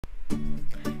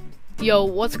Yo,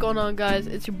 what's going on, guys?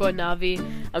 It's your boy Navi.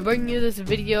 I'm bringing you this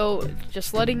video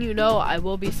just letting you know I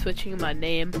will be switching my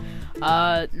name.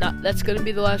 That's gonna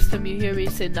be the last time you hear me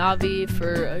say Navi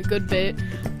for a good bit.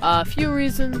 A few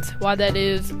reasons why that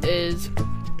is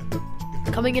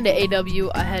coming into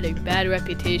AW, I had a bad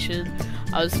reputation.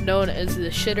 I was known as the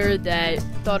shitter that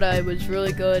thought I was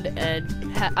really good, and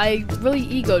I really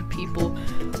egoed people,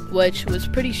 which was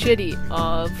pretty shitty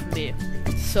of me.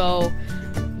 So,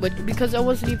 because I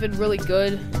wasn't even really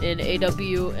good in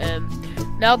AW,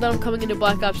 and now that I'm coming into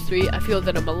Black Ops 3, I feel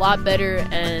that I'm a lot better,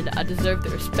 and I deserve the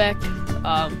respect.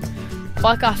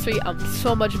 Black Ops 3, I'm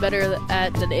so much better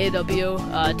at than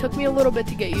AW. It took me a little bit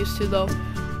to get used to, though.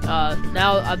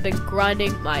 Now I've been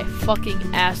grinding my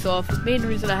fucking ass off. Main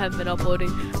reason I haven't been uploading.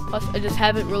 Plus, I just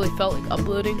haven't really felt like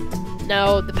uploading.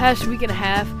 Now, the past week and a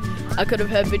half, I could have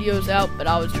had videos out, but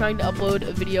I was trying to upload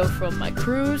a video from my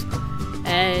cruise,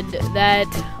 and that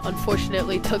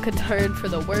unfortunately took a turn for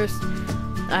the worst.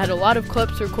 I had a lot of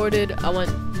clips recorded. I went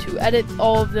to edit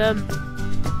all of them,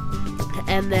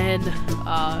 and then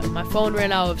my phone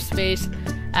ran out of space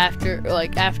after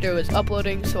it was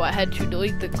uploading, so I had to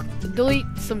delete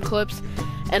some clips.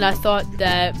 And I thought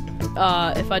that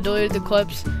if I deleted the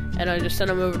clips and I just sent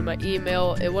them over to my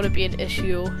email, it wouldn't be an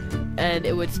issue and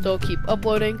it would still keep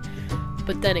uploading.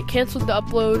 But then it canceled the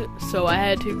upload, so I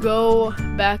had to go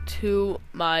back to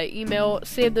my email,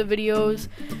 save the videos,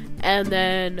 and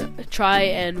then try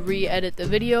and re-edit the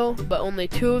video. But only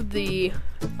 2 of the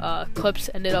clips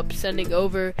ended up sending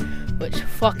over, which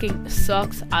fucking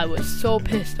sucks. I was so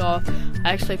pissed off.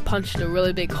 I actually punched a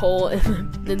really big hole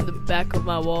in the back of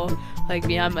my wall, like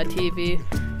behind my TV,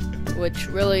 which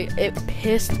really, it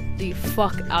pissed the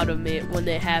fuck out of me when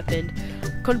it happened.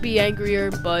 Couldn't be angrier,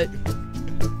 but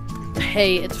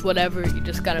hey, it's whatever, you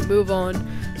just gotta move on.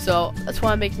 So that's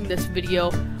why I'm making this video.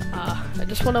 I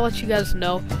just want to let you guys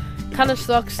know, kind of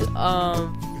sucks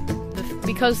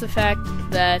because the fact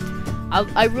that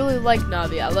I really like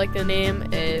Navi. I like the name.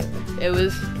 It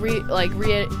was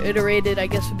reiterated, I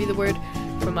guess would be the word,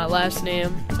 from my last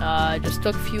name. I just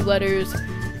took a few letters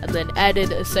and then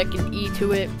added a second E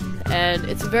to it, and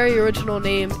it's a very original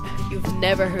name. You've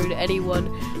never heard anyone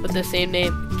with the same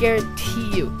name.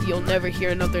 Guarantee you'll never hear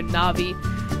another Navi.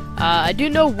 I do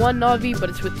know one Navi, but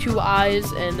it's with 2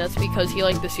 I's, and that's because he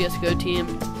liked the CSGO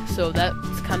team, so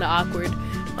that's kind of awkward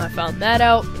when I found that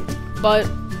out. But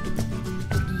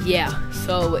yeah,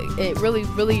 so it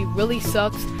really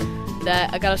sucks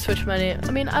that I gotta switch my name.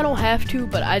 I mean, I don't have to,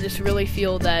 but I just really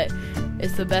feel that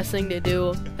it's the best thing to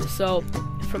do. So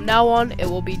from now on, it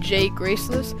will be J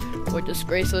Graceless, or just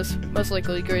Graceless, most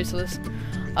likely Graceless.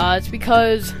 It's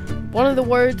because one of the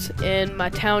words in my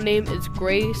town name is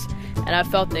Grace, and I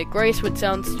felt that Grace would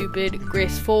sound stupid,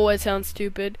 Graceful would sound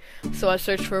stupid, so I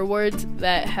searched for words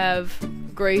that have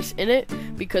Grace in it,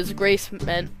 because Grace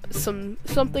meant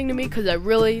something to me, because I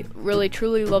really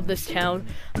truly love this town.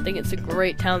 I think it's a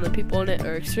great town. The people in it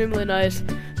are extremely nice,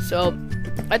 so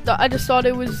I just thought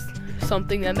it was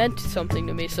something that meant something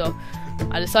to me, so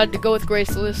I decided to go with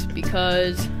Graceless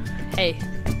because, hey,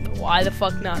 why the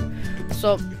fuck not?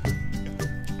 So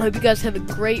I hope you guys have a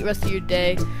great rest of your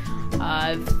day.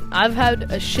 I've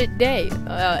had a shit day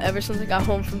ever since I got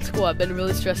home from school. I've been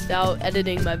really stressed out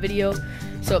editing my video.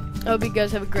 So I hope you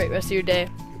guys have a great rest of your day,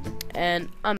 and I'm